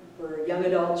covenanting or a young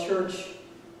adult church,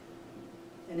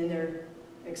 and in their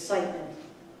excitement,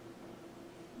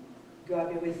 God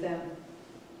be with them.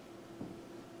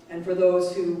 And for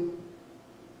those who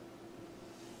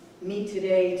meet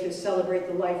today to celebrate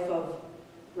the life of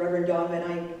Reverend Don Van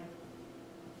Eyck,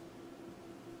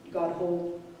 God,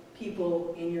 hold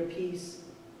people in your peace.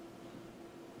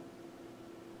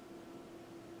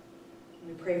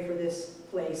 We pray for this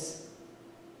place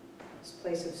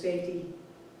of safety,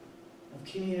 of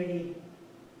community.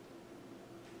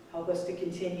 Help us to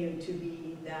continue to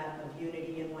be that of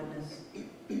unity and oneness.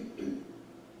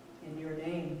 In your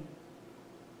name.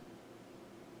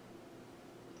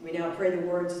 We now pray the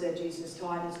words that Jesus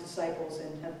taught his disciples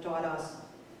and have taught us.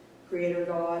 Creator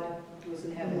God, who is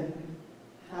in heaven,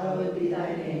 Hallowed be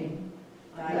thy name.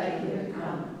 Thy kingdom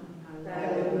come.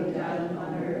 Thy will be done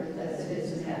on earth as it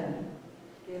is in heaven.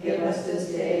 Give us this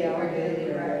day our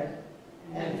daily bread,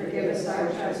 and forgive us our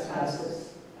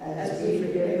trespasses, as we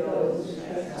forgive those who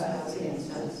trespass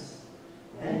against us.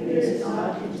 And lead us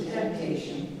not into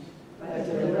temptation, but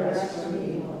deliver us from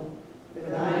evil. For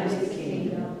thine is the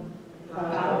kingdom, the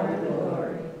power, and the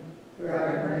glory,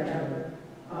 forever and ever.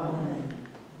 Amen.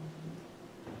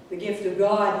 The gift of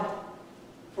God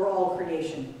for all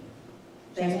creation.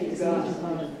 Thanks be to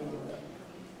God.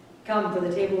 Come, for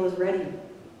the table is ready.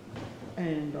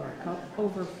 And our cup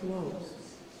overflows.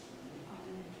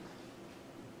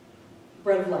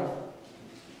 Bread of life.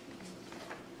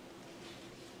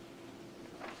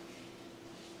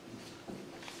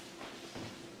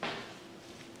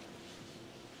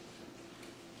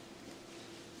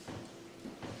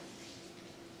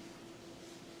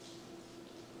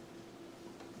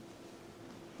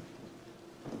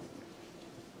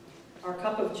 Our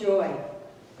cup of joy.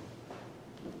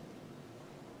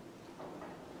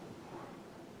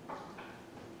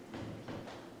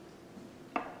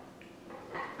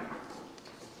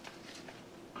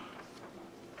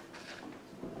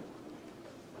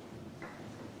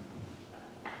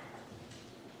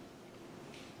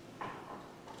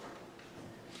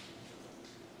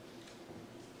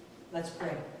 Let's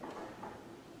pray.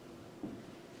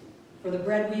 For the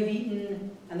bread we have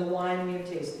eaten and the wine we have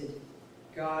tasted,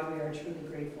 God, we are truly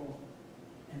grateful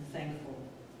and thankful.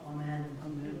 Amen.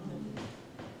 Amen.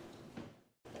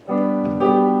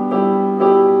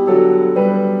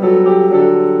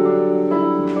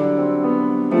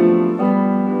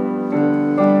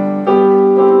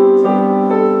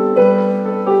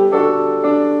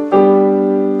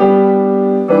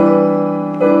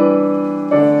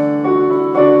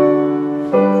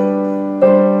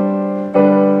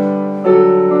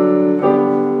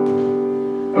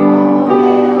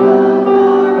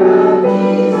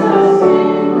 Jesus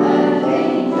in the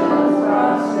angels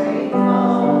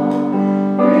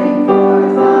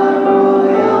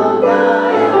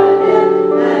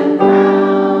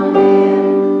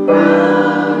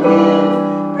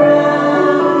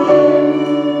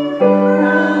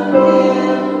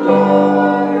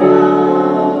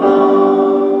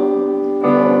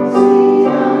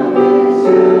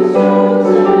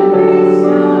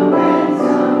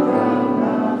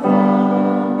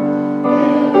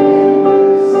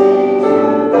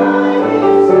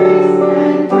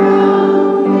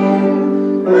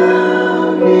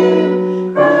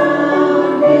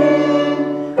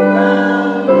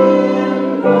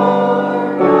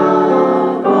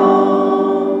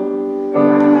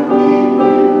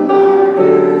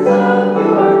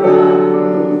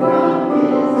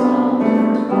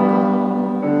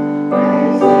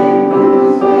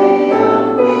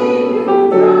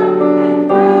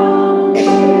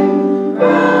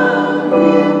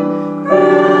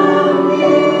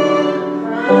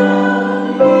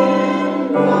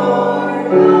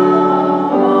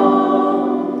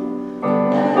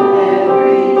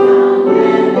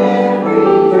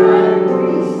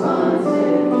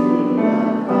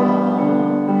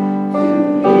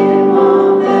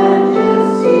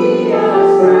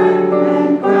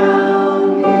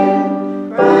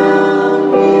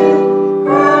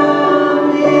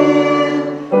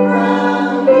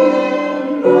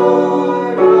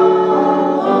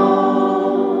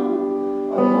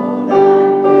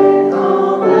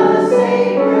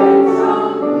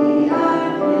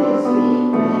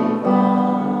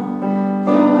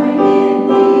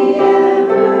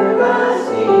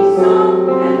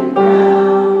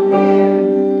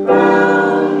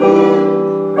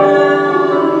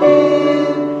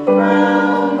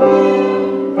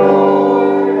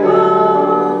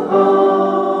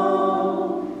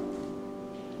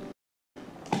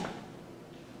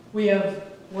We have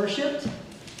worshiped,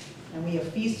 and we have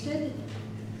feasted,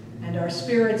 and our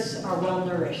spirits are well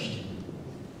nourished.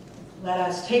 Let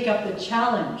us take up the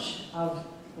challenge of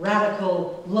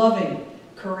radical, loving,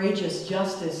 courageous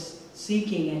justice,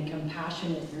 seeking, and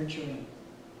compassionate nurturing.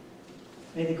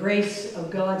 May the grace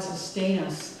of God sustain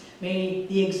us. May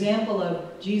the example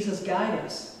of Jesus guide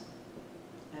us.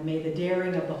 And may the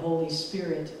daring of the Holy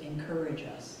Spirit encourage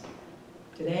us.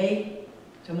 Today,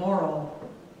 tomorrow,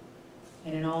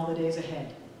 and in all the days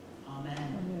ahead.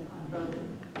 Amen.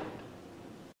 Amen.